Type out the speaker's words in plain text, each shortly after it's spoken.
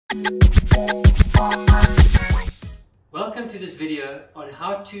Welcome to this video on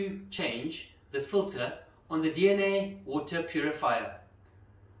how to change the filter on the DNA Water Purifier.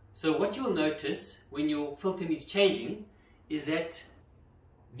 So what you will notice when your filter needs changing is that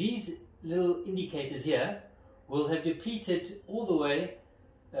these little indicators here will have depleted all the way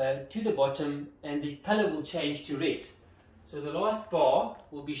to the bottom, and the color will change to red. So the last bar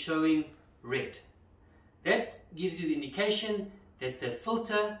will be showing red. That gives you the indication that the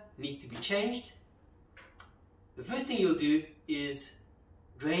filter needs to be changed. The first thing you'll do is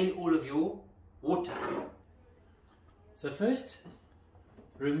drain all of your water. So first,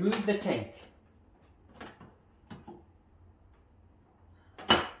 remove the tank.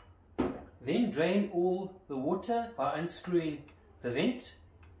 Then drain all the water by unscrewing the vent.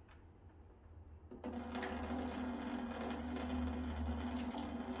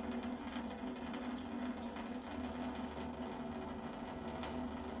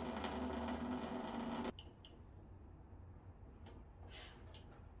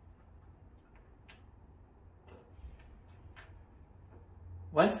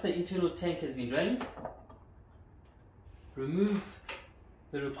 Once the internal tank has been drained, remove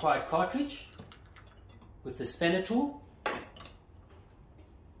the required cartridge with the spanner tool.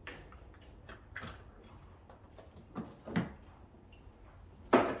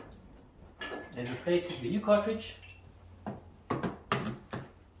 And replace with the new cartridge.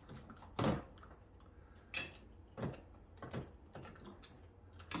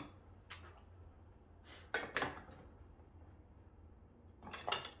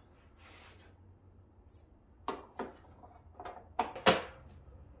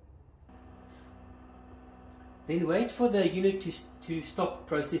 Then wait for the unit to stop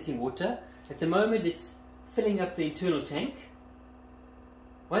processing water. At the moment it's filling up the internal tank.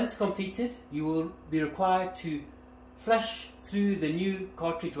 Once completed, you will be required to flush through the new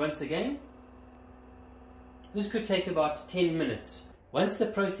cartridge once again. This could take about 10 minutes. Once the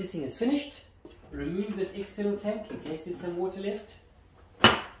processing is finished, remove this external tank in case there's some water left.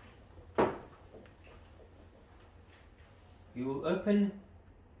 You will open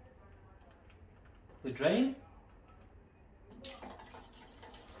the drain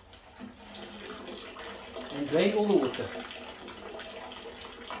and drain all the water.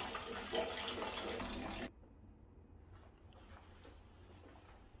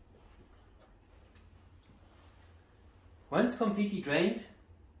 Once completely drained,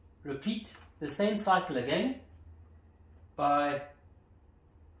 repeat the same cycle again by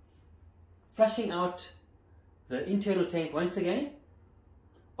flushing out the internal tank once again.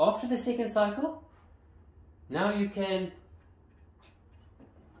 After the second cycle, now you can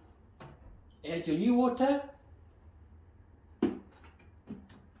add your new water,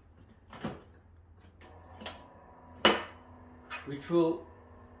 which will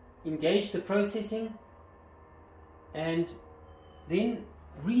engage the processing, and then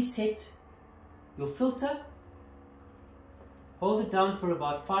reset your filter. Hold it down for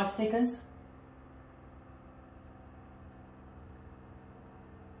about 5 seconds.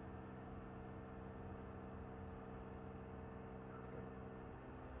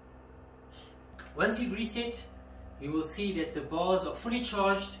 Once you've reset, you will see that the bars are fully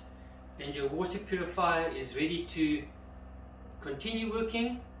charged and your water purifier is ready to continue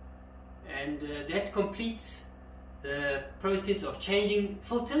working, and that completes the process of changing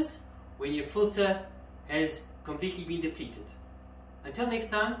filters when your filter has completely been depleted. Until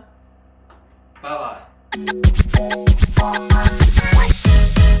next time, bye bye.